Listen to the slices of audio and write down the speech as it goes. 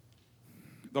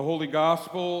The Holy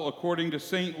Gospel according to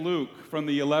St. Luke from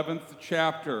the 11th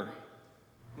chapter.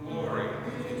 Glory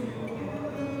to you.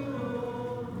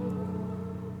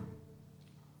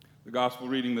 The Gospel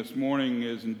reading this morning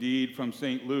is indeed from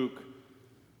St. Luke,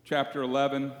 chapter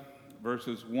 11,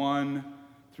 verses 1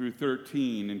 through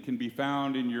 13, and can be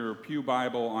found in your Pew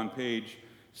Bible on page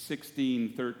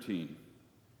 1613.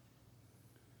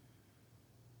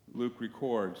 Luke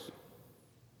records,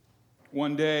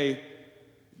 "One day,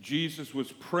 Jesus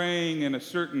was praying in a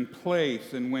certain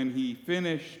place, and when he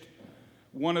finished,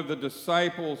 one of the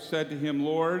disciples said to him,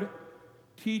 'Lord,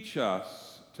 teach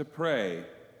us to pray,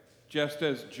 just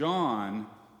as John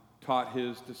taught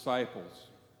his disciples.'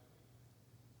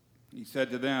 He said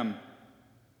to them,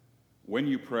 'When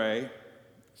you pray,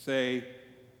 say,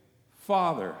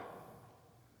 Father,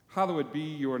 hallowed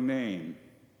be your name.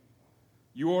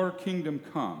 Your kingdom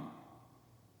come.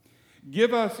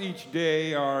 Give us each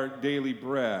day our daily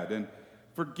bread, and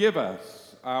forgive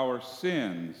us our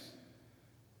sins,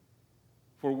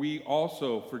 for we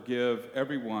also forgive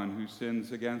everyone who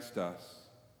sins against us.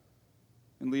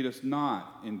 And lead us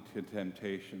not into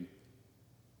temptation.'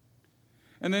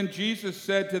 And then Jesus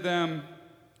said to them,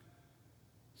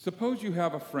 'Suppose you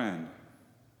have a friend,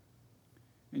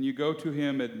 and you go to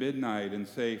him at midnight and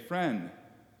say, "Friend,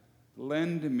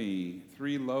 lend me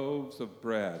 3 loaves of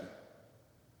bread.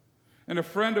 And a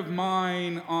friend of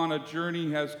mine on a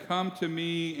journey has come to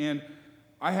me, and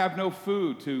I have no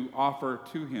food to offer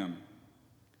to him.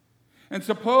 And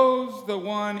suppose the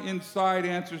one inside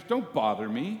answers, "Don't bother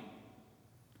me.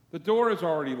 The door is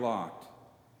already locked,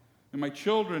 and my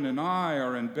children and I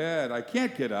are in bed. I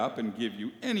can't get up and give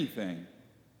you anything."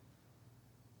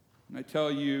 And I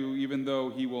tell you, even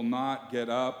though he will not get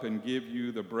up and give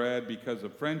you the bread because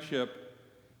of friendship,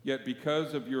 yet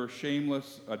because of your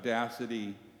shameless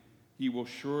audacity, he will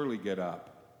surely get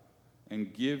up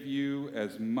and give you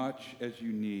as much as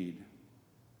you need.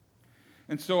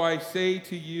 And so I say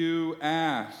to you,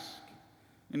 ask,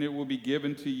 and it will be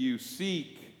given to you.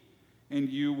 Seek, and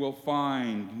you will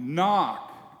find.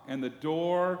 Knock, and the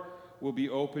door will be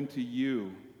open to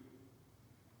you.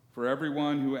 For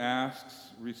everyone who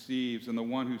asks receives, and the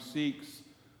one who seeks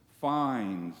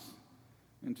finds,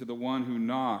 and to the one who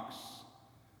knocks,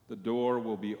 the door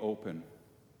will be open.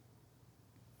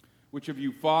 Which of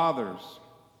you fathers,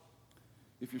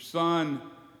 if your son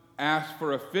asks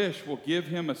for a fish, will give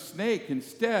him a snake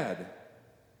instead?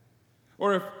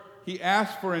 Or if he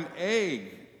asks for an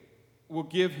egg, will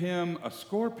give him a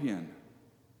scorpion?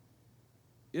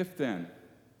 If then,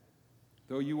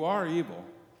 though you are evil,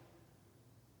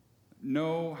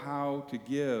 know how to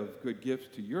give good gifts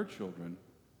to your children,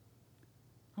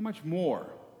 how much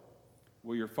more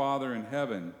will your Father in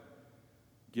heaven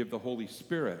give the Holy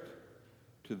Spirit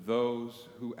to those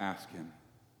who ask him?"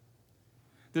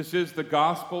 This is the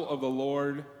gospel of the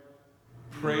Lord.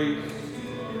 Praise to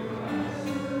you.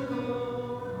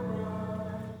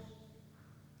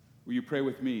 Will you pray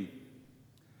with me?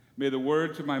 May the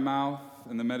words of my mouth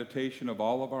and the meditation of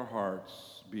all of our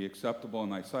hearts be acceptable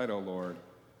in thy sight, O Lord,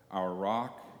 our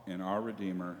rock and our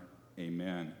Redeemer.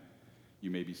 Amen. You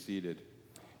may be seated.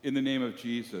 In the name of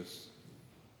Jesus.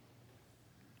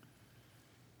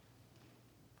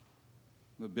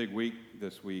 The big week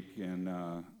this week,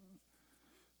 and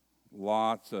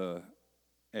lots of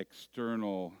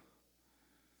external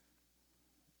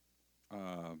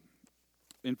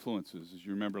influences. As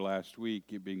you remember last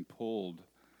week, you're being pulled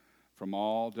from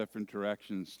all different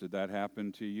directions. Did that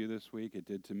happen to you this week? It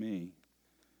did to me.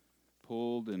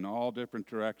 Pulled in all different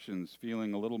directions,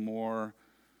 feeling a little more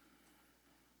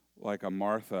like a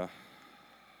Martha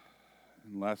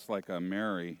and less like a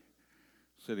Mary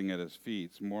sitting at his feet.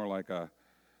 It's more like a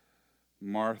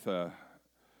Martha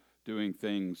doing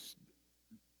things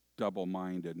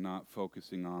double-minded, not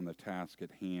focusing on the task at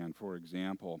hand. For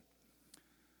example,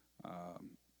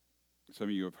 some of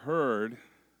you have heard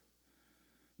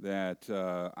that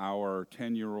our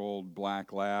 10-year-old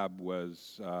black lab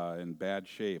was in bad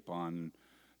shape on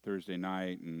Thursday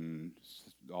night and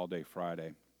all day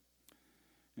Friday.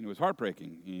 And it was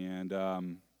heartbreaking.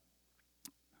 And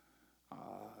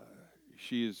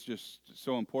she is just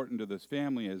so important to this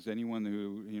family, as anyone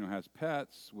who has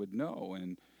pets would know.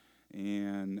 And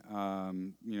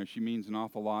she means an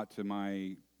awful lot to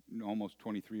my almost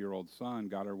 23-year-old son.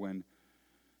 Got her when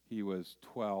he was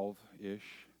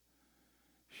 12-ish.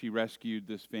 She rescued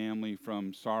this family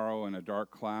from sorrow and a dark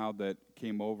cloud that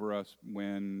came over us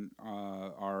when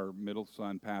our middle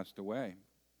son passed away.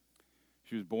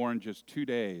 She was born just 2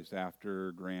 days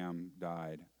after Graham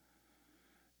died.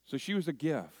 So she was a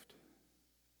gift.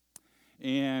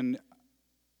 And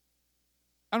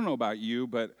I don't know about you,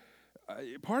 but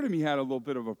part of me had a little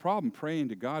bit of a problem praying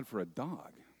to God for a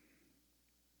dog.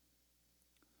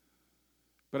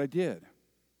 But I did.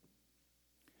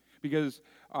 Because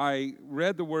I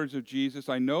read the words of Jesus.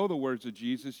 I know the words of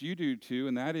Jesus. You do too,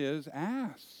 and that is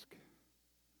ask.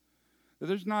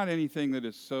 There's not anything that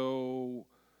is so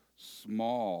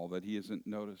small that he isn't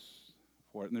noticed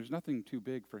for it, and there's nothing too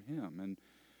big for him.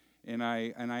 And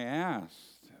I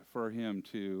asked for him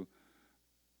to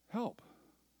help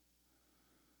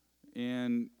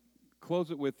and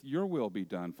close it with, your will be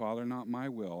done, Father, not my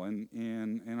will.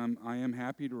 And I am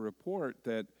happy to report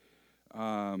that,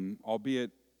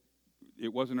 albeit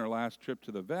it wasn't her last trip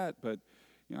to the vet, but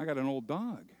I got an old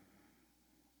dog.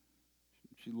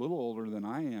 She's a little older than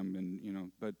I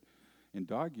am, but in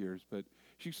dog years, but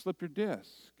she slipped her disc.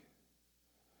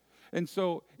 And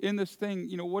so in this thing,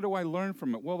 what do I learn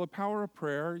from it? Well, the power of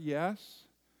prayer, yes,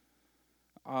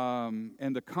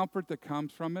 and the comfort that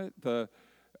comes from it, the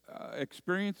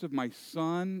experience of my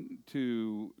son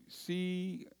to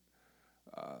see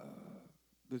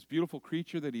this beautiful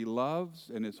creature that he loves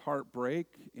and his heart break,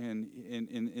 and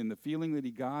in the feeling that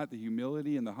he got, the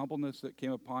humility and the humbleness that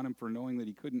came upon him for knowing that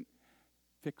he couldn't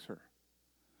fix her.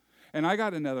 And I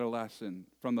got another lesson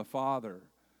from the father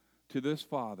to this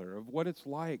father of what it's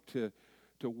like to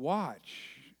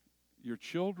watch your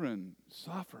children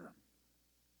suffer.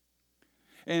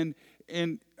 And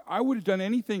I would have done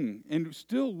anything and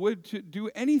still would to do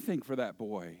anything for that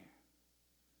boy.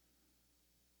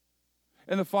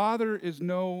 And the Father is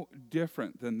no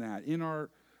different than that. In our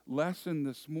lesson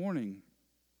this morning,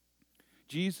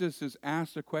 Jesus has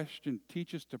asked a question,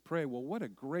 teach us to pray. Well, what a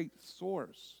great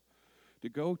source to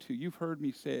go to. You've heard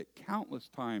me say it countless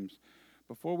times.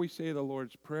 Before we say the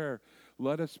Lord's Prayer,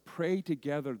 let us pray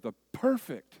together the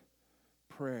perfect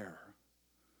prayer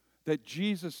that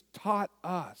Jesus taught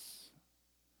us.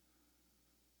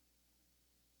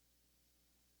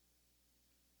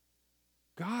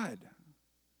 God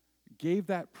gave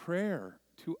that prayer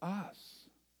to us.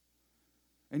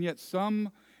 And yet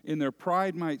some in their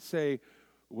pride might say,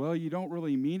 well, you don't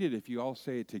really mean it if you all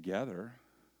say it together.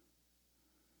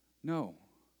 No,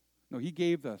 he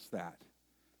gave us that.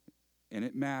 And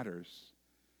it matters.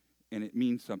 And it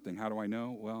means something. How do I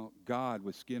know? Well, God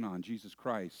with skin on, Jesus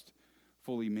Christ,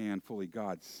 fully man, fully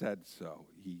God, said so.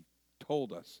 He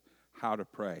told us how to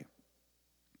pray.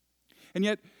 And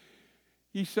yet,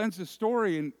 he sends a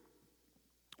story, and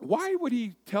why would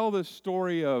he tell this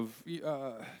story of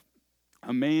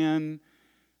a man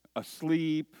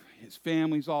asleep, his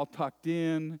family's all tucked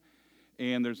in,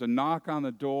 and there's a knock on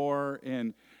the door,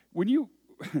 and would you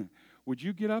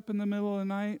get up in the middle of the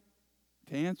night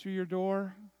to answer your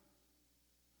door?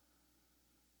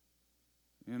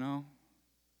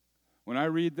 When I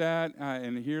read that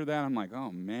and hear that, I'm like,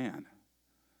 oh man,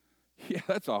 yeah,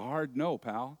 that's a hard no,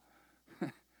 pal.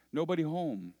 Nobody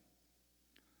home.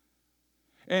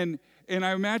 And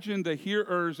I imagine the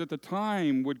hearers at the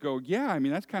time would go, yeah,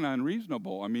 that's kind of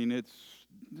unreasonable.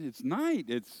 It's night.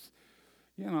 It's,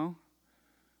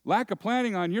 lack of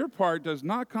planning on your part does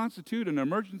not constitute an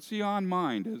emergency on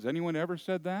mine. Has anyone ever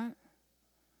said that?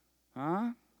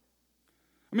 Huh?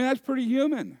 That's pretty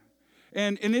human.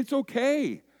 And it's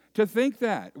okay to think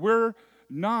that. We're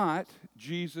not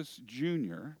Jesus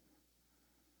Jr.,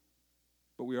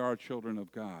 but we are children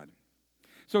of God.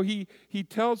 So he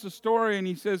tells the story, and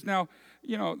he says, now,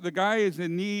 the guy is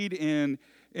in need,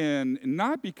 and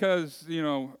not because,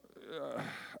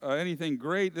 anything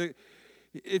great.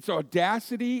 It's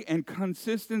audacity and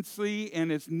consistency,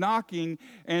 and it's knocking,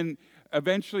 and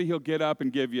eventually he'll get up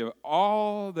and give you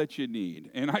all that you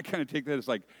need. And I kind of take that as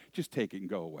like, just take it and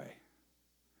go away,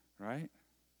 right?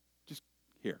 Just,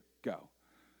 here, go.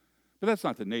 But that's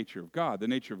not the nature of God. The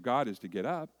nature of God is to get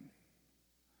up.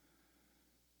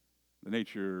 The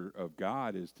nature of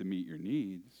God is to meet your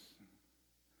needs.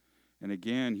 And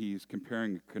again, he's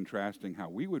comparing and contrasting how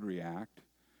we would react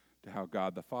to how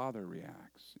God the Father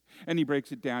reacts. And he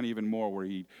breaks it down even more where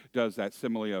he does that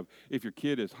simile of, if your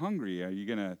kid is hungry, are you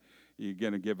going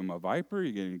to give him a viper? Are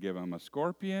you going to give him a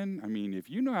scorpion? If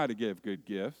you know how to give good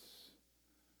gifts,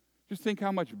 just think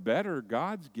how much better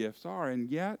God's gifts are. And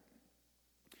yet,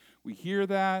 we hear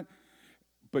that,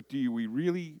 but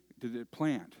did it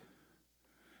plant?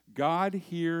 God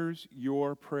hears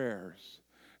your prayers.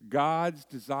 God's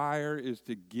desire is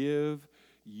to give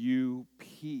you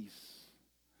peace.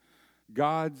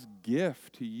 God's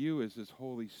gift to you is His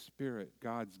Holy Spirit.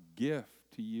 God's gift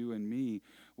to you and me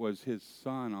was His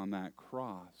Son on that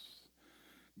cross.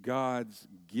 God's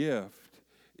gift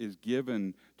is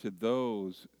given to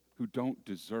those who don't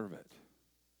deserve it,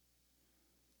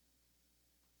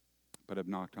 but have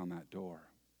knocked on that door.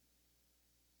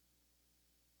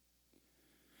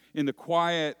 in the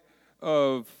quiet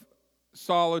of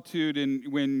solitude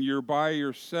and when you're by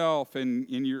yourself and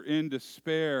you're in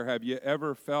despair, have you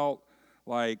ever felt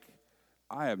like,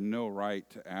 I have no right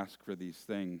to ask for these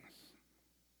things?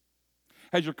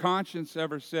 Has your conscience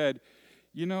ever said,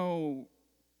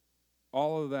 all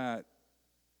of that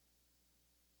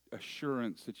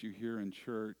assurance that you hear in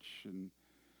church, and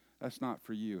that's not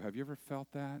for you? Have you ever felt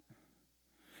that?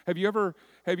 Have you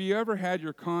ever had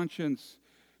your conscience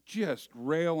just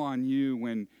rail on you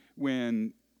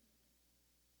when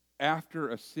after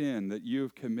a sin that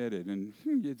you've committed, and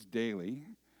it's daily,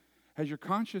 has your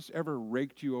conscience ever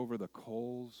raked you over the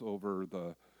coals over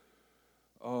the,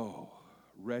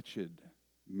 wretched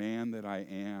man that I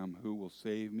am, who will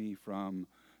save me from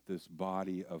this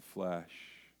body of flesh?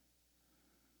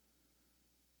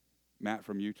 Matt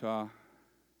from Utah,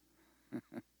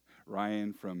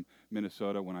 Ryan from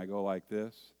Minnesota, when I go like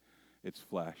this, it's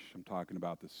flesh. I'm talking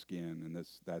about the skin, and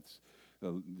that's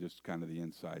just kind of the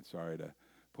inside. Sorry to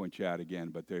point you out again,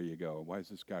 but there you go. Why is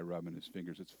this guy rubbing his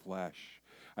fingers? It's flesh.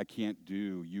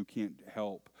 You can't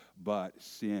help but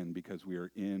sin because we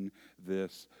are in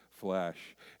this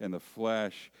flesh. And the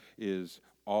flesh is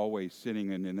always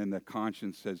sinning, and then the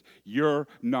conscience says, you're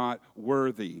not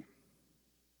worthy.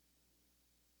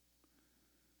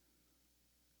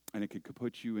 And it could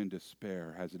put you in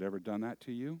despair. Has it ever done that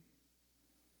to you?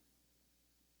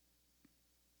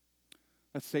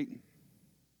 That's Satan.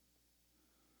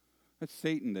 That's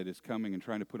Satan that is coming and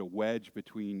trying to put a wedge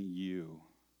between you.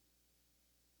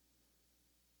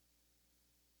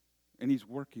 And he's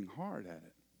working hard at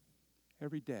it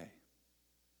every day.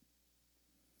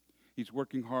 He's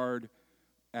working hard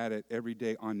at it every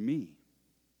day on me,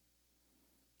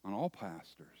 on all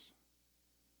pastors,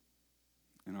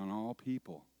 and on all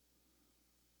people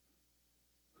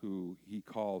who he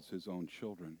calls his own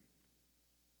children.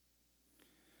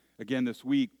 Again, this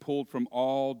week, pulled from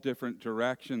all different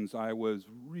directions, I was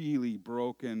really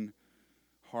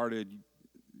broken-hearted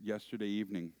yesterday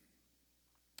evening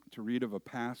to read of a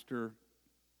pastor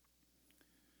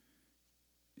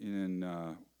in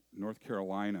North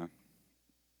Carolina.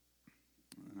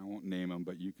 And I won't name him,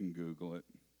 but you can Google it.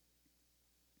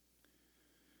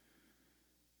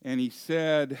 And he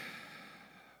said,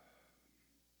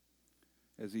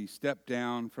 as he stepped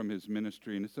down from his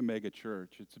ministry, and it's a mega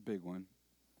church, it's a big one.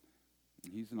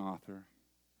 He's an author.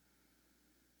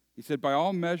 He said, by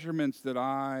all measurements that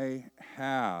I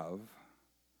have,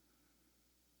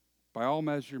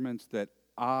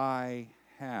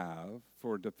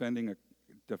 for defining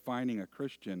a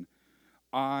Christian,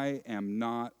 I am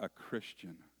not a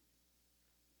Christian.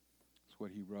 That's what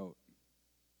he wrote.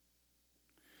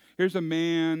 Here's a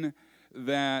man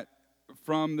that,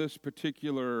 from this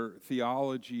particular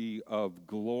theology of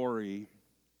glory,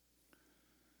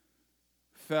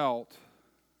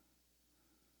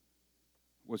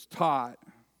 was taught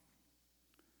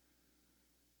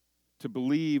to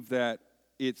believe that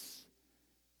it's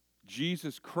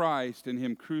Jesus Christ and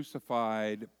him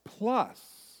crucified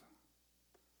plus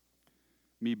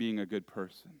me being a good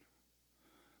person,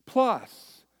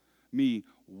 plus me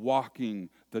walking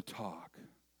the talk,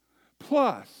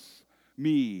 plus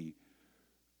me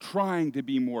trying to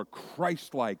be more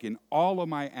Christ-like in all of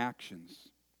my actions.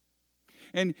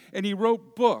 And he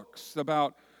wrote books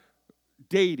about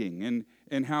dating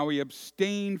and how he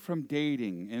abstained from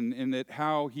dating and that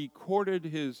how he courted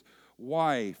his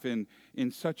wife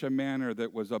in such a manner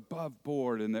that was above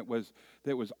board and that was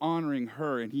honoring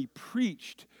her. And he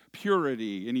preached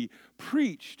purity and he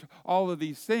preached all of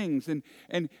these things. And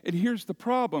here's the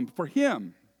problem for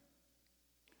him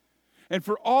and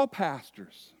for all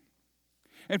pastors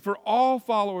and for all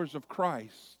followers of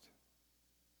Christ.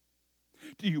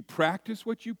 Do you practice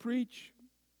what you preach?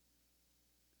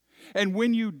 And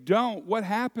when you don't, what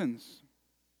happens?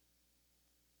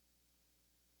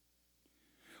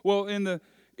 Well, in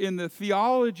the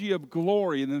theology of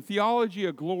glory,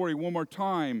 one more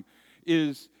time,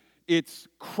 it's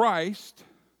Christ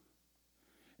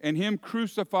and him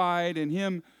crucified and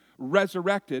him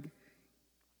resurrected,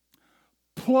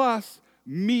 plus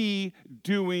me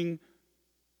doing,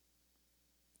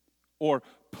 or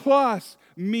plus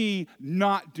me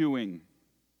not doing.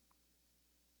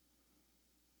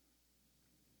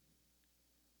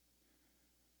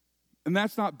 And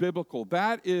that's not biblical.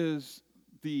 That is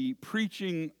the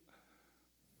preaching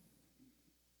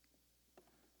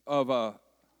of a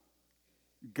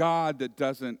God that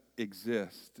doesn't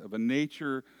exist, of a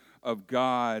nature of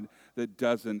God that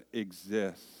doesn't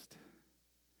exist.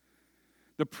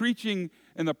 The preaching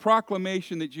and the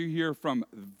proclamation that you hear from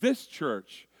this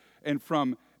church and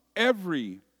from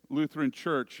every Lutheran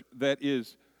church that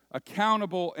is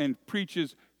accountable and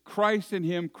preaches Christ in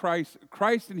him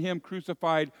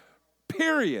crucified,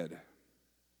 period,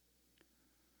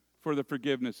 for the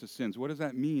forgiveness of sins. What does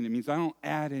that mean? It means I don't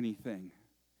add anything.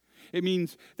 It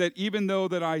means that even though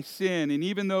that I sin, and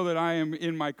even though that I am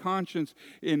in my conscience,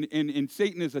 and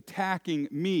Satan is attacking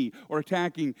me or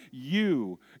attacking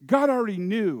you, God already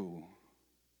knew.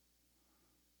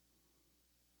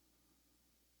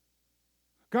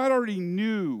 God already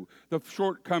knew the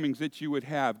shortcomings that you would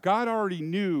have. God already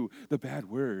knew the bad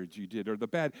words you did, or the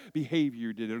bad behavior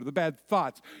you did, or the bad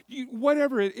thoughts.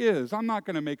 Whatever it is, I'm not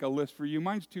going to make a list for you.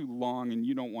 Mine's too long and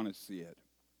you don't want to see it.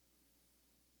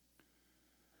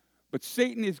 But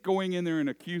Satan is going in there and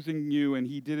accusing you, and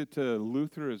he did it to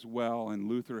Luther as well, and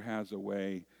Luther has a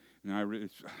way. And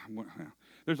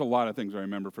there's a lot of things I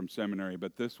remember from seminary,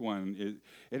 but this one,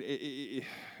 it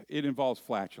involves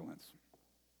flatulence.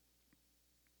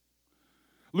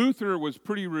 Luther was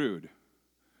pretty rude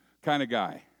kind of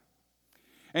guy.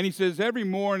 And he says, every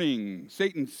morning,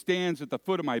 Satan stands at the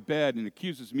foot of my bed and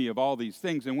accuses me of all these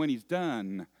things. And when he's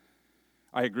done,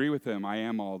 I agree with him. I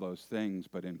am all those things,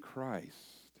 but in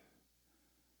Christ,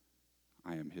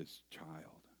 I am his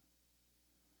child.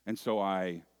 And so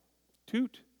I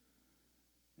toot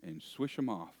and swish him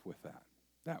off with that.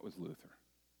 That was Luther.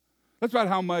 That's about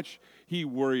how much he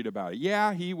worried about it.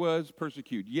 Yeah, he was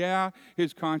persecuted. Yeah,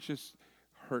 his conscience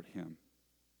hurt him.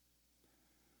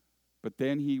 But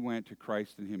then he went to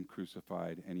Christ and him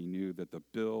crucified, and he knew that the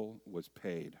bill was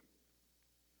paid.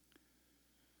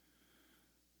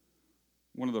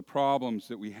 One of the problems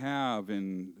that we have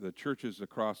in the churches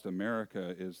across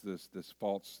America is this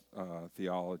false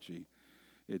theology.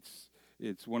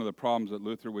 It's one of the problems that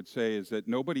Luther would say is that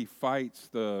nobody fights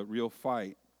the real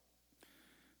fight.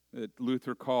 That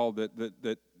Luther called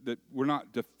that we're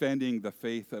not defending the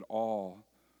faith at all.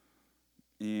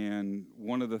 And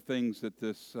one of the things that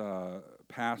this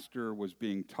pastor was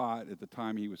being taught at the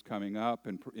time he was coming up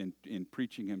and in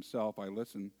preaching himself, I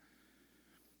listened,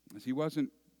 is he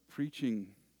wasn't preaching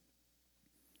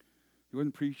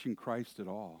Christ at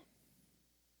all.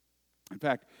 In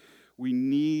fact, we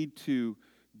need to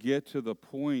get to the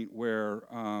point where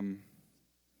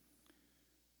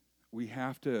we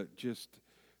have to just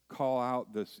call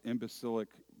out this imbecilic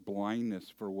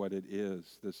blindness for what it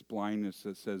is, this blindness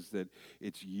that says that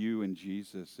it's you and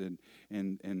Jesus,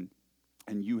 and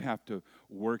you have to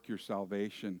work your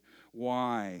salvation.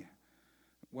 Why?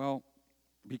 Well,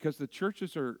 because the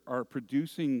churches are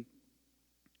producing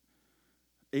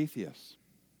atheists.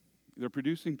 They're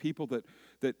producing people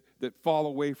that fall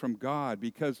away from God,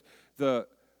 because the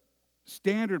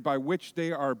standard by which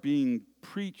they are being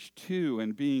preached to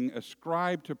and being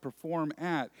ascribed to perform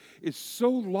at is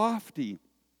so lofty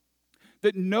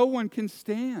that no one can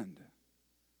stand.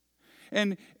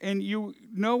 And you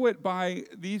know it by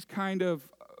these kind of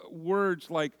words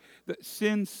like the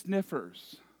sin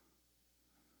sniffers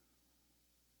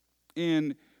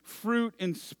and fruit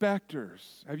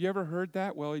inspectors. Have you ever heard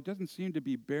that? Well, he doesn't seem to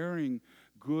be bearing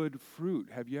good fruit.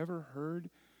 Have you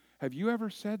ever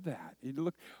said that? You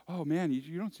look, oh man,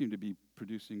 you don't seem to be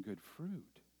producing good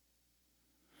fruit.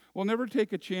 Well, never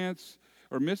take a chance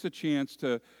or miss a chance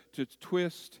to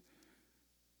twist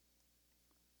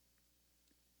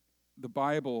the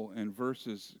Bible and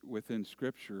verses within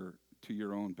Scripture to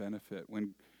your own benefit.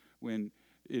 When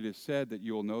it is said that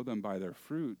you will know them by their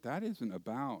fruit, that isn't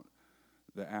about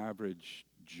the average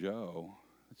Joe.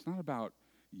 It's not about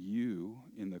you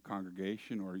in the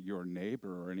congregation or your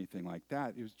neighbor or anything like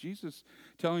that. It was Jesus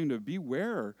telling them to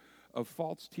beware of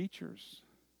false teachers.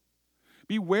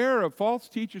 Beware of false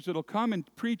teachers that will come and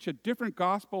preach a different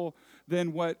gospel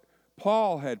than what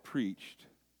Paul had preached.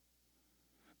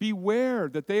 Beware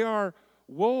that they are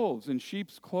wolves in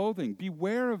sheep's clothing.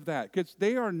 Beware of that, because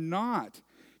they are not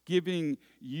giving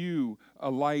you a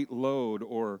light load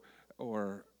or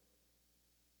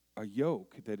a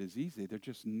yoke that is easy. They're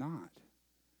just not.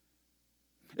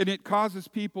 And it causes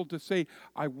people to say,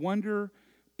 I wonder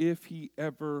if he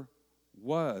ever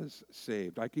was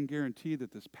saved. I can guarantee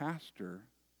that this pastor,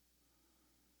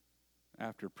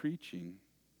 after preaching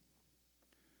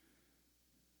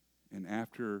and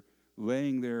after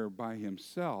laying there by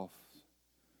himself,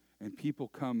 and people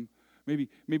come,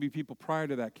 maybe people prior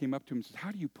to that came up to him and said,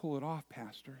 how do you pull it off,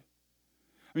 Pastor?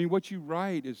 I mean, what you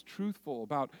write is truthful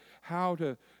about how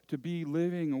to be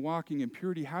living and walking in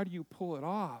purity. How do you pull it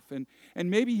off? And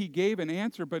maybe he gave an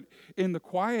answer, but in the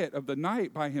quiet of the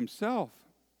night by himself,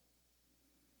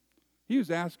 he was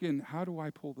asking, how do I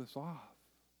pull this off?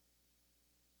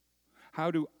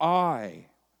 How do I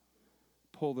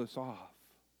pull this off?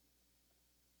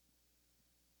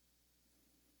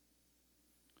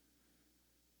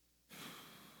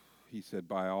 he said,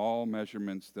 by all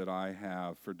measurements that I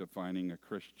have for defining a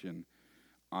Christian,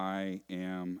 I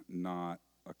am not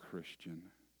a Christian.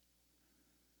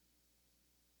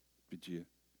 Did you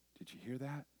hear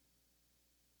that?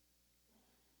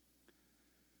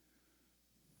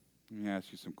 Let me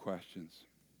ask you some questions.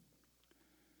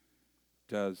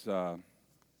 Does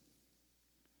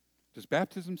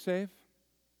baptism save?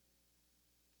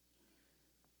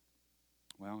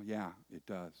 Well, yeah, it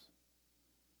does.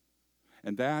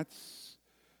 And that's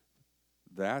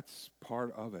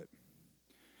part of it.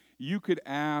 You could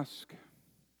ask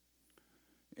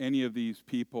any of these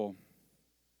people,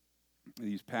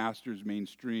 these pastors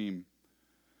mainstream,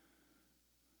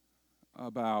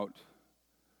 about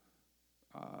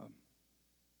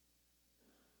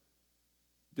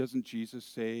doesn't Jesus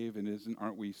save, and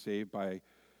aren't we saved by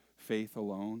faith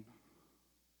alone?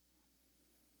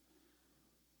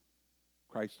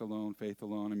 Christ alone, faith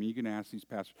alone. I mean, you can ask these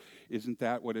pastors, isn't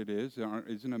that what it is?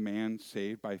 Isn't a man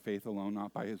saved by faith alone,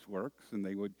 not by his works? And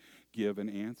they would give an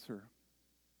answer.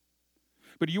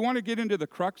 But do you want to get into the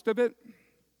crux of it?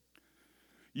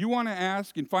 You want to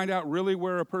ask and find out really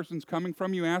where a person's coming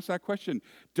from? You ask that question,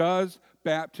 does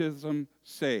baptism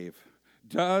save?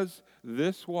 Does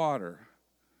this water,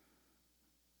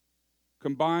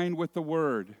 combined with the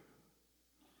Word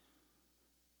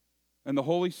and the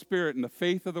Holy Spirit and the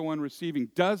faith of the one receiving,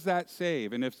 does that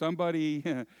save? And if somebody,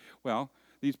 well,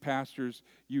 these pastors,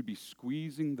 you'd be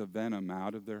squeezing the venom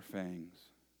out of their fangs.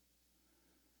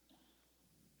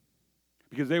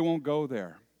 Because they won't go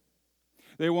there.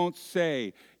 They won't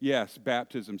say, yes,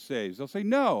 baptism saves. They'll say,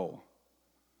 no,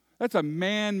 that's a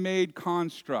man-made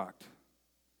construct.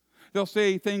 They'll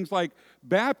say things like,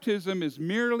 baptism is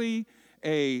merely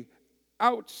a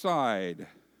outside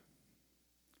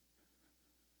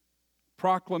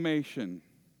proclamation,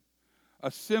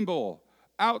 a symbol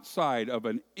outside of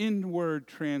an inward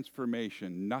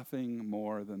transformation, nothing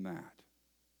more than that.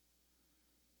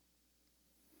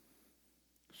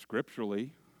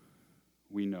 Scripturally,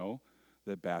 we know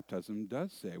that baptism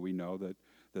does say. We know that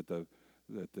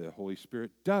the Holy Spirit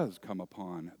does come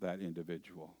upon that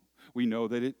individual. We know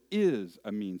that it is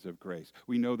a means of grace.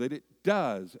 We know that it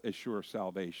does assure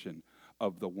salvation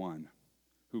of the one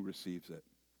who receives it.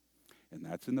 And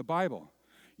that's in the Bible.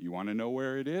 You want to know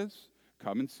where it is?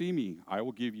 Come and see me. I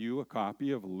will give you a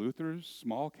copy of Luther's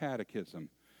Small Catechism.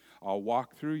 I'll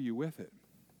walk you with it.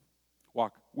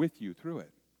 Walk with you through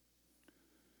it.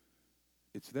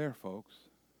 It's there, folks.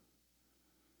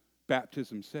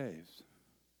 Baptism saves.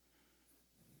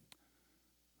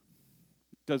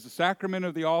 Does the sacrament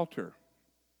of the altar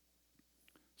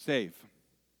save?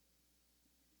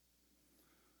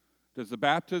 Does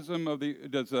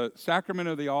the sacrament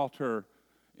of the altar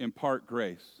impart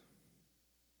grace?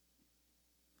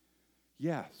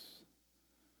 Yes,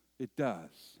 it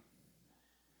does.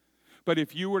 But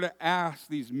if you were to ask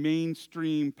these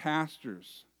mainstream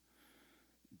pastors,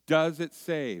 does it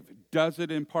save? Does it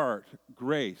impart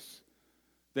grace?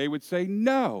 They would say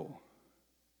no.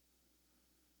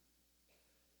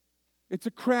 It's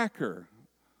a cracker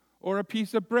or a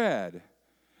piece of bread,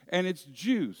 and it's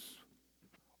juice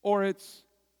or it's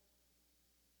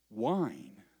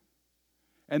wine.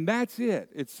 And that's it.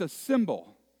 It's a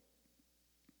symbol.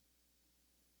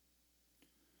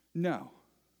 No.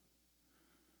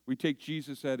 We take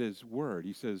Jesus at his word.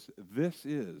 He says, this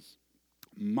is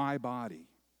my body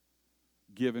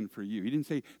given for you. He didn't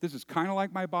say, this is kind of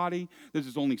like my body. This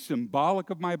is only symbolic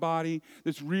of my body.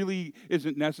 This really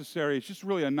isn't necessary. It's just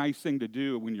really a nice thing to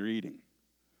do when you're eating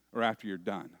or after you're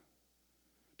done.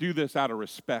 Do this out of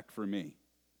respect for me.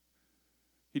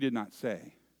 He did not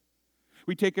say.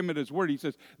 We take him at his word. He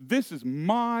says, this is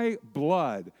my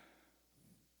blood.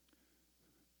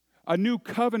 A new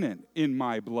covenant in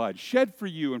my blood, shed for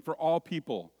you and for all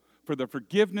people for the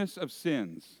forgiveness of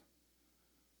sins.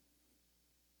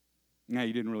 Now,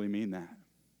 he didn't really mean that.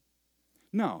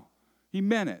 No, he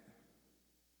meant it.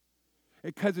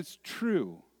 Because it's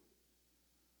true.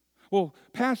 Well,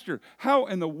 Pastor, how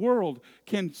in the world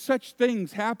can such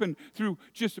things happen through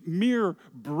just mere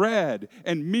bread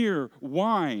and mere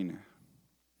wine?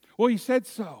 Well, he said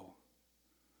so.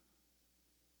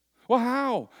 Well,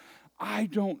 how? I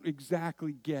don't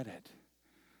exactly get it.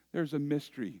 There's a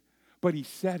mystery, but he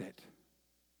said it.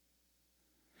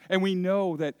 And we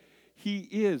know that he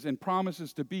is and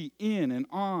promises to be in and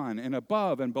on and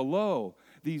above and below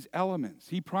these elements.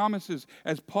 He promises,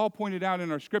 as Paul pointed out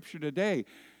in our scripture today,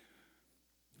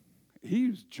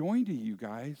 he's joined to you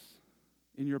guys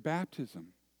in your baptism.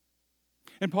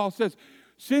 And Paul says,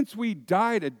 since we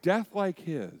died a death like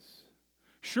his,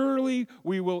 surely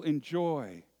we will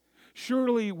enjoy,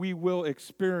 surely we will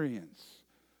experience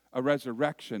a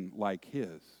resurrection like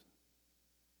his.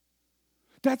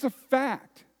 That's a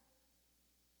fact.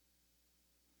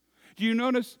 Do you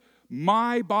notice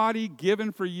my body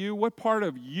given for you? What part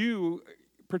of you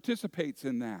participates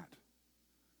in that?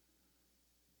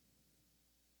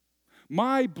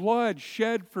 My blood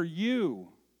shed for you.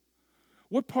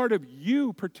 What part of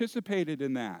you participated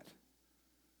in that?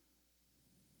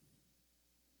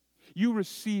 You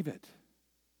receive it.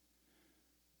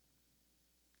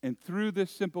 And through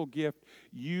this simple gift,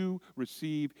 you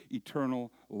receive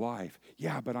eternal life.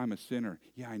 Yeah, but I'm a sinner.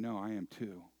 Yeah, I know, I am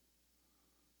too.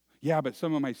 Yeah, but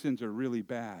some of my sins are really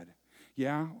bad.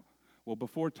 Yeah, well,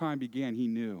 before time began, he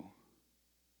knew.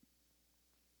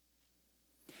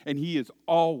 And he is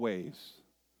always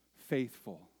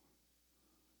faithful,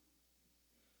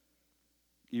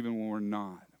 even when we're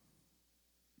not.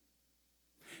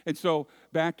 And so,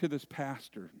 back to this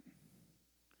pastor.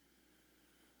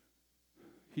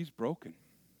 He's broken.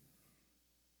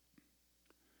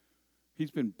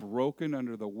 He's been broken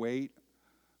under the weight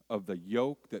of the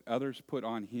yoke that others put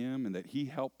on him and that he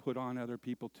helped put on other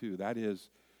people too. That is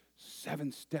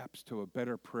 7 steps to a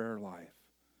better prayer life.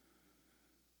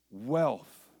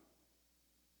 Wealth.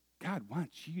 God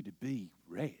wants you to be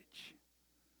rich.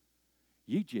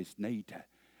 You just need to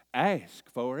ask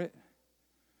for it.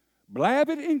 Blab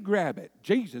it and grab it.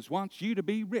 Jesus wants you to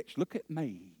be rich. Look at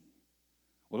me.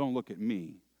 Well, don't look at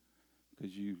me,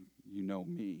 because you know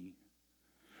me.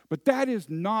 But that is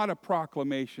not a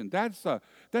proclamation. That's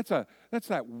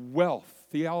that wealth,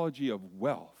 theology of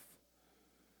wealth.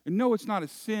 And no, it's not a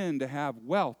sin to have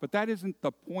wealth, but that isn't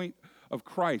the point of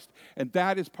Christ. And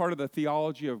that is part of the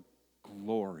theology of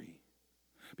glory.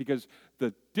 Because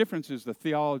the difference is the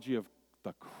theology of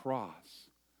the cross.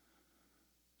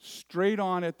 Straight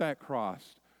on at that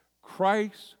cross,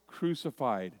 Christ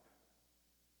crucified.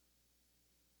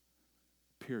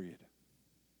 Period.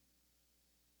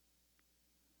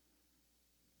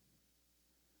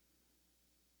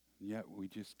 And yet we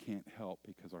just can't help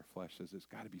because our flesh says it's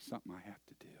got to be something I have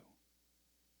to do.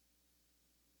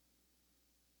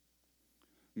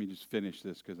 Let me just finish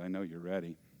this because I know you're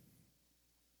ready.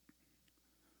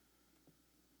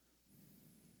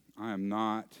 I am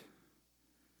not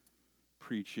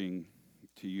preaching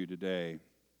to you today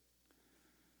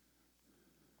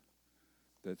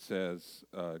that says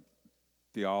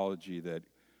theology that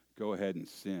go ahead and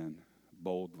sin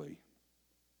boldly.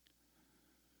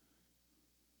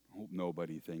 I hope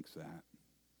nobody thinks that.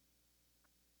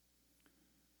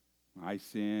 I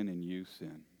sin and you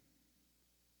sin.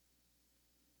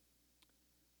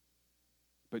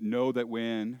 But know that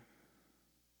when,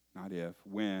 not if,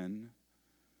 when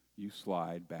you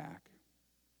slide back,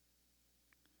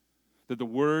 that the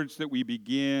words that we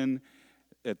begin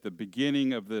at the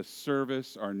beginning of this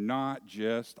service are not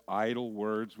just idle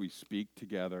words we speak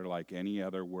together like any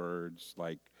other words,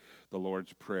 like the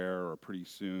Lord's Prayer or pretty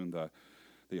soon the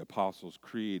Apostles'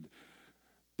 Creed.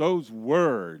 Those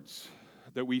words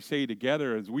that we say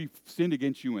together as we've sinned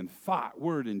against you in thought,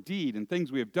 word, and deed, and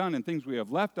things we have done and things we have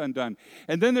left undone.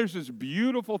 And then there's this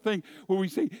beautiful thing where we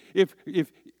say,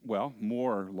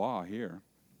 more law here.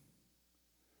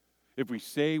 If we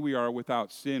say we are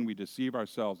without sin, we deceive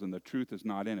ourselves and the truth is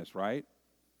not in us, right?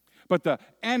 But the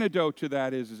antidote to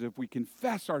that is if we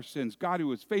confess our sins, God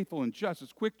who is faithful and just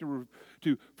is quick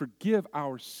to forgive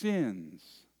our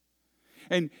sins.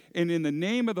 And in the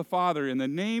name of the Father, in the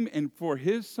name and for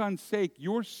his Son's sake,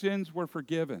 your sins were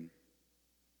forgiven.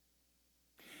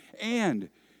 And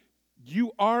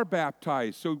you are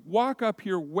baptized. So walk up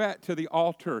here wet to the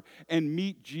altar and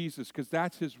meet Jesus, because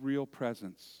that's his real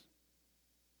presence.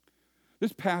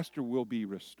 This pastor will be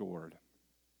restored.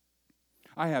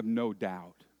 I have no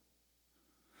doubt.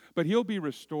 But he'll be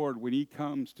restored when he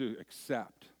comes to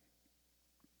accept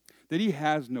that he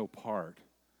has no part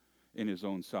in his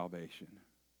own salvation.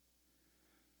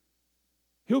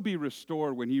 He'll be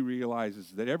restored when he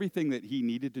realizes that everything that he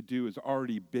needed to do has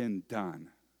already been done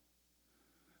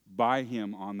by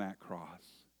him on that cross.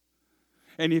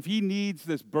 And if he needs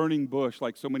this burning bush,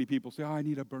 like so many people say, I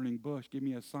need a burning bush, give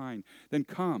me a sign, then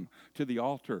come to the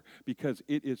altar because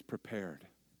it is prepared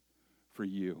for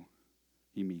you.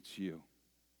 He meets you.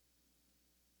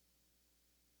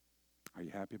 Are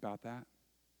you happy about that?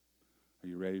 Are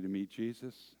you ready to meet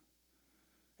Jesus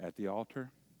at the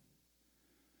altar?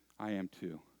 I am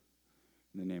too.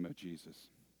 In the name of Jesus,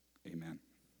 amen.